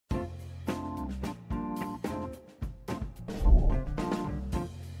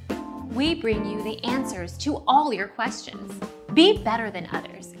we bring you the answers to all your questions. Be better than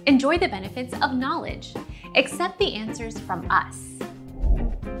others. Enjoy the benefits of knowledge. Accept the answers from us.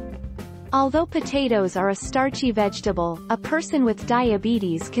 Although potatoes are a starchy vegetable, a person with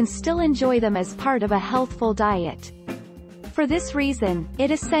diabetes can still enjoy them as part of a healthful diet. For this reason,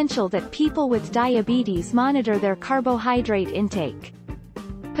 it is essential that people with diabetes monitor their carbohydrate intake.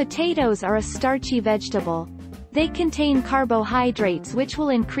 Potatoes are a starchy vegetable. They contain carbohydrates which will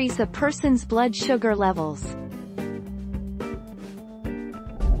increase a person's blood sugar levels.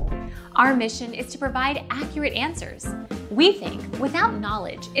 Our mission is to provide accurate answers. We think without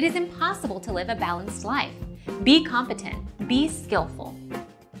knowledge, it is impossible to live a balanced life. Be competent, be skillful.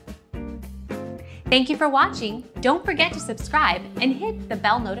 Thank you for watching. Don't forget to subscribe and hit the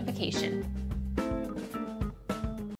bell notification.